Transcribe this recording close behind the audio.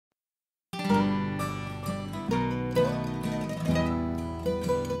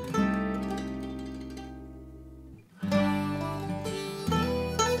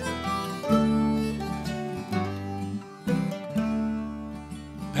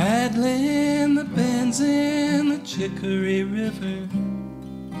paddling the bends in the Chicory River,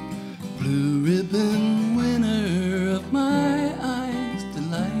 blue ribbon winner of my eyes'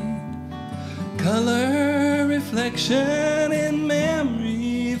 delight, color reflection in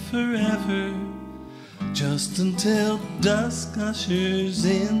memory forever, just until dusk ushers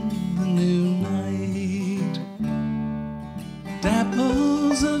in the new night.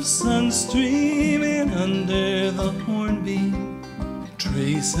 Dapples of sun streaming under the hornbeam,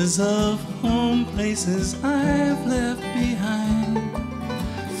 traces of home places I've left behind,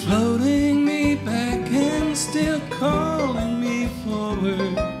 floating me back and still calling me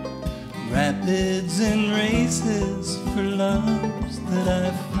forward, rapids and races for loves that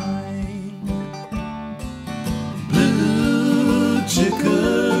I find. Blue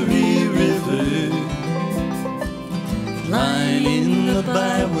Chicory River, lining the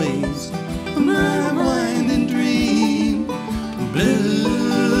byways of my winding dream.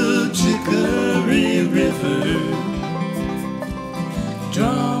 Blue Chicory River,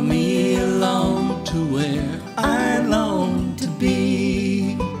 draw me along to where I long to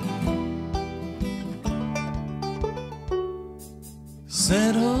be.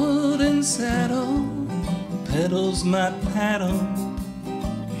 Settled in saddle, pedals my paddle,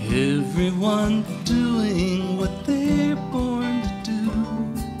 everyone doing what they're born to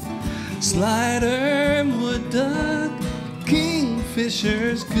do. Slider, wood duck,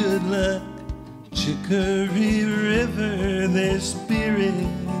 kingfishers, good luck. Chicory River, there's spirit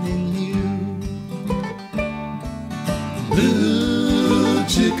in you. Blue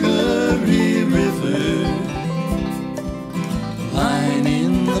Chicory River,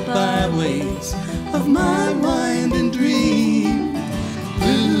 lining the byways of my winding dream.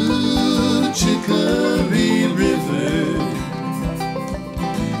 Blue Chicory River,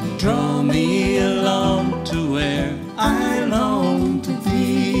 draw me along to where I long to be.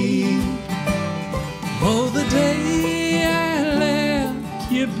 Oh, the day I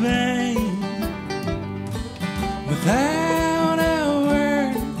left your bank without a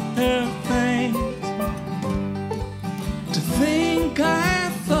word of thanks, to think I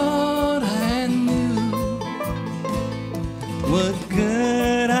thought I knew what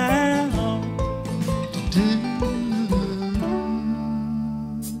good I ought to do.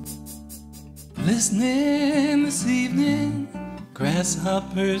 Listening this evening,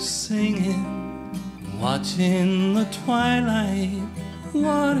 grasshoppers singing, watching the twilight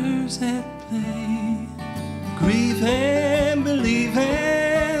waters at play, grieving,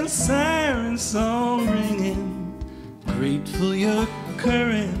 believing, siren song ringing, grateful your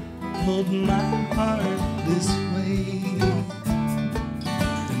current pulled my heart this way.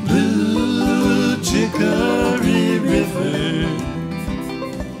 Blue Chicory River,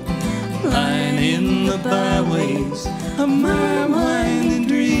 lining the byways of my winding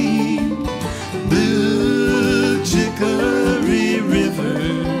dream. Blue Chicory River,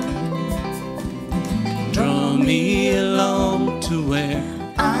 draw me along to where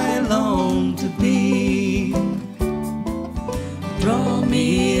I long to be. Draw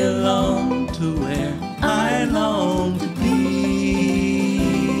me along to where I long to be.